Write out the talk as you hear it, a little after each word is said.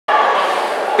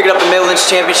picking up the Midlands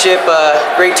Championship.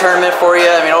 Great tournament for you.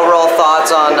 I mean, overall thoughts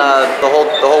on the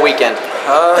whole weekend?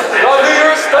 I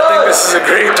think this is a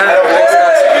great tournament.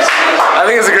 I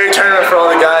think it's a great tournament for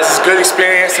all the guys. It's a good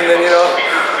experience, and then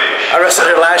I wrestled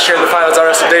here last year in the finals. I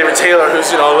wrestled David Taylor, who's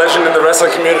a legend in the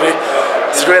wrestling community.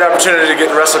 It's a great opportunity to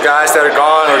get to wrestle guys that are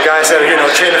gone or guys that are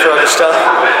training for other stuff.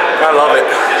 I love it.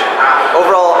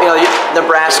 Overall,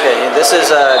 Nebraska. This is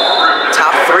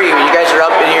top 3. You guys are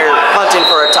up in here hunting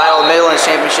for a title, Midlands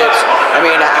Championships. I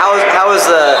mean, how has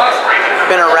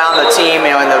been around the team?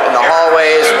 In the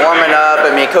hallways, warming up.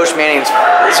 I mean, Coach Manning's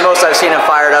it's the most I've seen him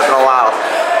fired up in a while.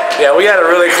 Yeah, we had a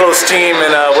really close team,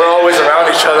 and we're always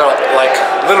around each other, like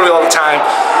literally all the time.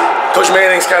 Coach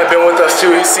Manning's kind of been with us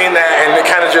too. He's seen that, and it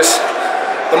kind of just,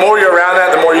 the more you're around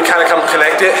that, the more you kind of come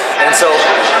connected. And so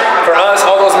for us,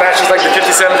 all those matches, like the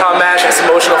 57-pound match, it's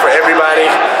emotional for everybody.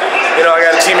 I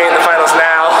got a teammate in the finals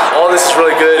now. All this is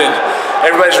really good, and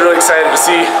everybody's really excited to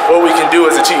see what we can do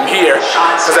as a team here,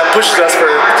 because that pushes us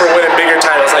for winning bigger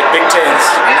titles like Big Tens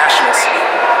and Nationals.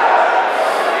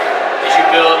 As you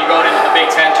build, you're going into the Big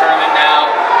Ten tournament now,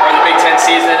 or the Big Ten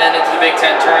season and into the Big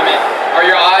Ten tournament. Are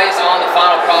your eyes on the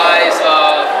final prize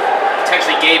of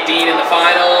potentially Gabe Dean in the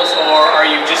finals, or are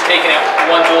you just taking it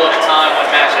one duel at a time, one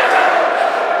match at a time?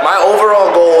 My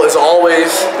overall goal is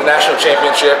always the national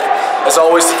championship. It's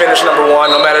always to finish #1,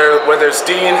 no matter whether it's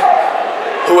Dean,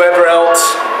 whoever else.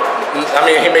 I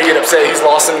mean, he may get upset, he's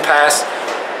lost in the past.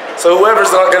 So whoever's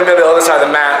going to be on the other side of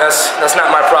the mat, that's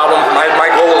not my problem. My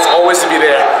goal is always to be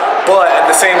there. But at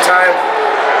the same time,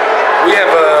 we have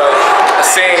a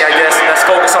saying, I guess, that's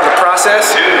focused on the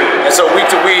process. And so week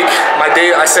to week,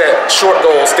 I set short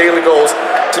goals, daily goals,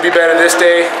 to be better this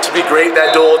day, to be great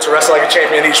that duel, to wrestle like a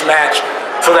champion each match,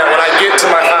 so that when I get to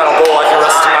my final goal, I can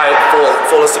wrestle to my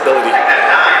fullest ability.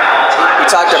 You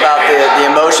talked about the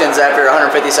emotions after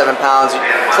 157 pounds,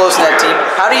 close in that team.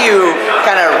 How do you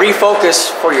kind of refocus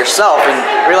for yourself and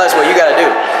realize what you got to do?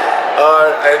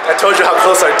 I told you how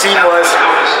close our team was.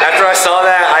 After I saw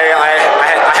that, I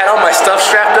had all my stuff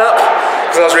strapped up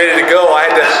because I was ready to go. I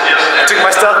took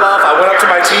my stuff off, I went up to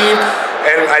my team,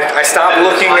 and I stopped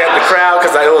looking at the crowd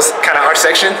because it was kind of our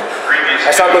section.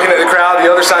 I stopped looking at the crowd. The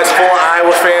other side's full of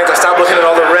Iowa fans. I stopped looking at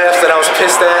all the refs that I was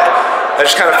pissed at. I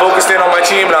just kind of focused in on my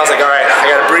team, and I was like, all right, I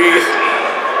got to breathe.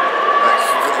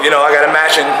 I got a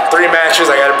match in 3 matches.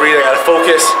 I got to breathe. I got to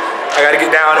focus. I got to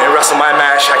get down and wrestle my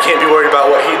match. I can't be worried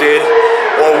about what he did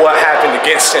or what happened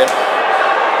against him.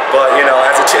 But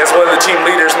as one of the team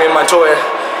leaders, me and Montoya,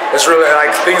 it's really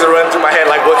like things are running through my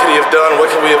head. Like, what could he have done? What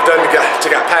could we have done to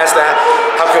get past that?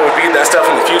 How can we beat that stuff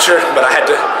in the future? But I had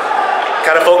to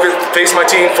kind of face my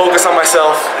team, focus on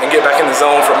myself, and get back in the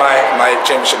zone for my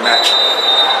championship match.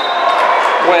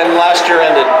 When last year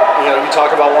ended, you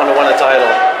talk about wanting to win a title,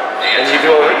 and you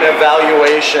do an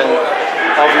evaluation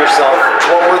of yourself.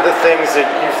 What were the things that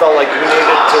you felt like you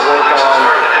needed to work on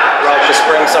throughout the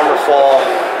spring, summer, fall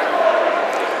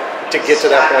to get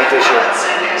to that point this year?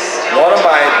 One of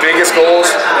my biggest goals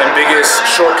and biggest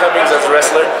shortcomings as a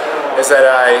wrestler is that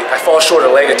I fall short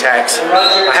of leg attacks.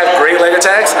 I have great leg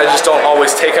attacks, I just don't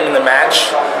always take them in the match.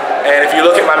 And if you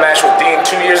look at my match with Dean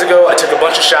 2 years ago, I took a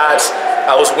bunch of shots.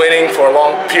 I was winning for a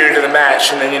long period of the match,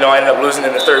 and then I ended up losing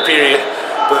in the 3rd period.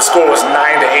 But the score was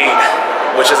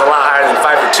 9-8, which is a lot higher than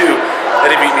 5-2 that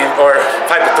he beat me, or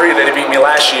 5-3 that he beat me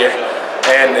last year.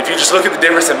 And if you just look at the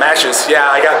difference in matches,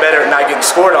 yeah, I got better at not getting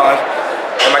scored on,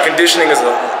 and my conditioning is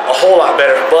a whole lot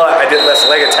better, but I did less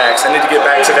leg attacks. I need to get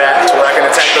back to that, to where I can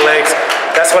attack the legs.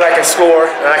 That's when I can score,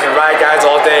 and I can ride guys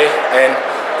all day, and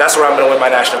that's where I'm going to win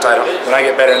my national title, when I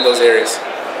get better in those areas.